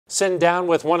Sitting down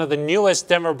with one of the newest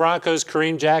Denver Broncos,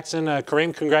 Kareem Jackson.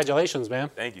 Kareem, congratulations, man.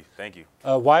 Thank you, thank you.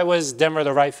 Why was Denver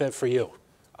the right fit for you?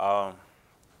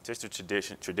 Just a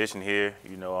tradition here.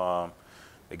 You know,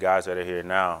 the guys that are here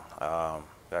now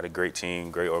got a great team,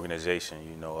 great organization.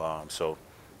 You know, so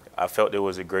I felt it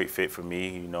was a great fit for me.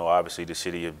 You know, obviously the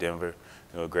city of Denver,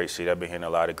 you know, a great city. I've been hearing a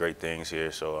lot of great things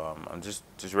here, so I'm just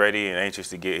ready and anxious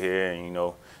to get here and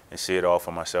and see it all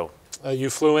for myself.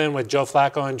 You flew in with Joe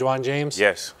Flacco and Juwan James?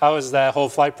 Yes. How was that whole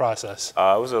flight process?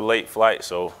 It was a late flight,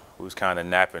 so we was kind of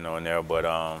napping on there, but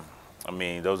I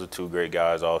mean, those are two great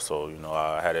guys also. You know,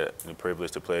 I had the privilege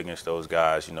to play against those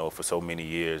guys, you know, for so many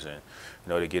years, and, you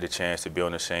know, to get a chance to be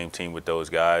on the same team with those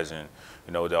guys and,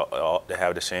 you know, to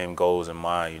have the same goals in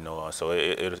mind, you know, so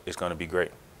it's going to be great.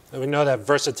 We know that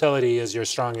versatility is your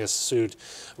strongest suit.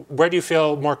 Where do you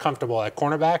feel more comfortable, at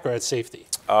cornerback or at safety?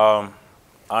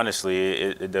 Honestly,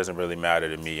 it doesn't really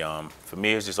matter to me. For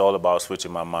me, it's just all about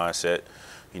switching my mindset,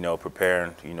 you know,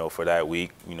 preparing, you know, for that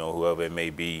week, you know, whoever it may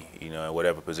be, you know, in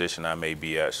whatever position I may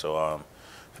be at. So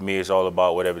for me, it's all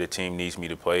about whatever the team needs me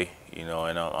to play, you know,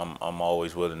 and I'm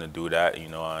always willing to do that, you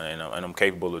know, and I'm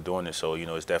capable of doing it. So, you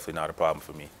know, it's definitely not a problem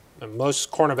for me. And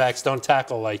most cornerbacks don't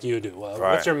tackle like you do. Right.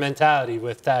 What's your mentality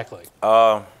with tackling?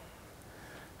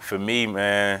 For me,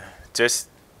 man, just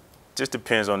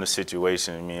depends on the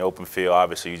situation. I mean, open field,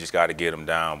 obviously, you just got to get them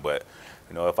down. But,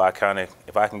 you know, if I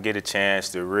can get a chance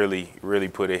to really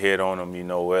put a hit on them, you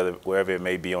know, wherever it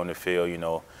may be on the field, you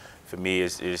know, for me, I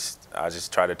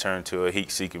just try to turn to a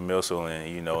heat-seeking missile and,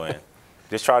 you know, and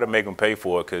just try to make them pay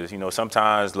for it. Because, you know,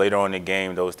 sometimes later on in the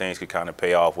game, those things could kind of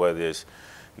pay off, whether it's,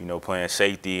 you know, playing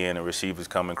safety and the receivers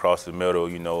coming across the middle.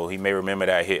 You know, he may remember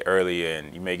that hit earlier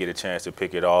and you may get a chance to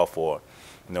pick it off, or,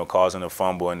 you know, causing a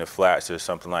fumble in the flats or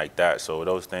something like that. So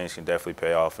those things can definitely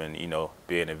pay off and, you know,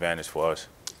 be an advantage for us.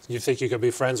 You think you could be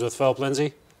friends with Philip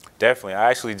Lindsay? Definitely. I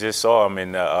actually just saw him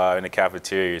in the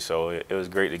cafeteria, so it was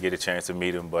great to get a chance to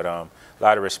meet him. But a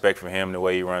lot of respect for him, the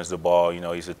way he runs the ball. You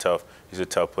know, he's a tough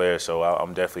player. So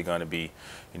I'm definitely going to be,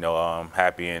 you know,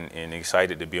 happy and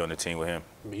excited to be on the team with him.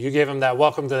 You gave him that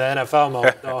welcome to the NFL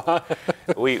moment, though, huh?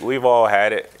 We've all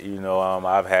had it. You know,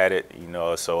 I've had it. You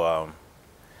know, so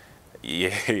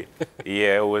yeah,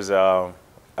 it was.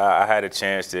 I had a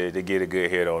chance to get a good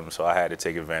hit on him, so I had to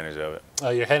take advantage of it.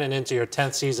 You're heading into your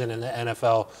 10th season in the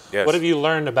NFL. Yes. What have you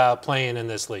learned about playing in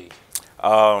this league?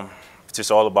 It's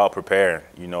just all about preparing.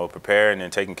 You know, preparing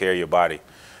and taking care of your body.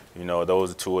 You know,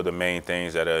 those are two of the main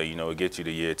things that you know, get you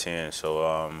to year 10.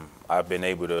 So I've been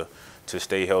able to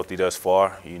stay healthy thus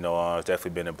far. You know, it's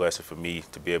definitely been a blessing for me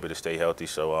to be able to stay healthy.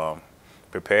 So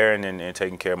preparing and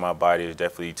taking care of my body is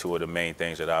definitely two of the main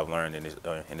things that I've learned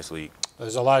in this league.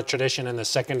 There's a lot of tradition in the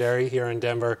secondary here in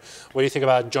Denver. What do you think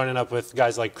about joining up with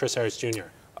guys like Chris Harris Jr.?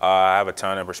 I have a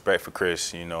ton of respect for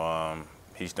Chris. You know,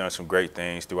 he's done some great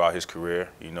things throughout his career.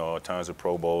 You know, tons of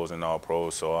Pro Bowls and All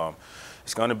Pros. So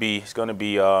it's gonna be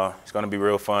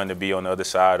real fun to be on the other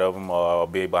side of him, or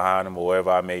be behind him, or wherever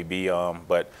I may be.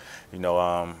 But you know,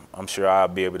 I'm sure I'll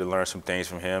be able to learn some things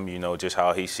from him. You know, just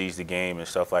how he sees the game and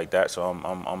stuff like that. So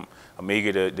I'm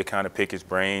eager to kind of pick his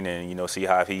brain and, you know, see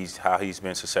how he's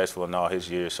been successful in all his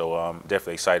years. So I'm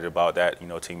definitely excited about that. You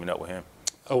know, teaming up with him.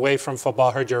 Away from football,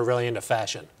 I heard you're really into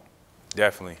fashion.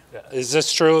 Definitely. Yeah. Is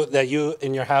this true that you,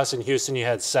 in your house in Houston, you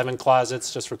had 7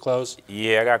 closets just for clothes?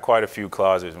 Yeah, I got quite a few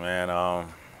closets, man.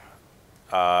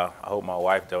 I hope my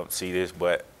wife don't see this,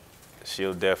 but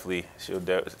she'll definitely.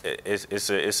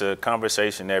 It's a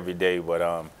conversation every day, but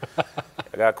I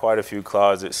got quite a few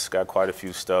closets, got quite a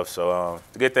few stuff. So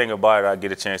the good thing about it, I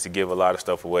get a chance to give a lot of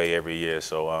stuff away every year.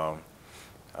 So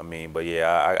I mean, but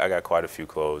yeah, I got quite a few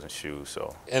clothes and shoes.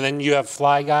 So. And then you have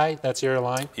Fly Guy. That's your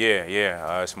line.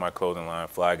 Yeah. It's my clothing line,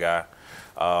 Fly Guy.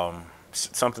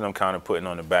 Something I'm kind of putting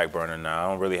on the back burner now. I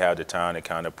don't really have the time to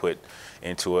kind of put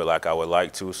into it like I would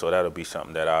like to, so that'll be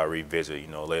something that I'll revisit, you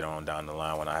know, later on down the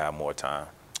line when I have more time.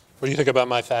 What do you think about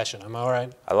my fashion? Am I all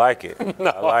right? I like it. No.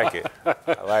 I like it.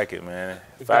 I like it, man.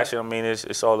 Fashion, I mean,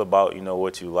 it's all about, you know,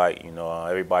 what you like. You know,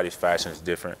 everybody's fashion is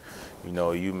different. You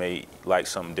know, you may like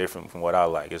something different from what I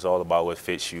like. It's all about what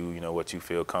fits you, you know, what you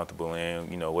feel comfortable in,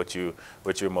 you know, what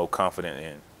you're more confident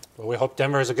in. Well, we hope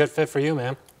Denver is a good fit for you,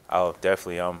 man. Oh,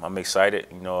 definitely. I'm excited.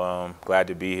 You know, I'm glad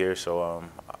to be here. So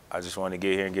I just want to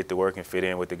get here and get to work and fit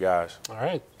in with the guys. All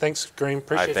right. Thanks, Kareem.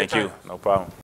 Appreciate it. Thank you. No problem.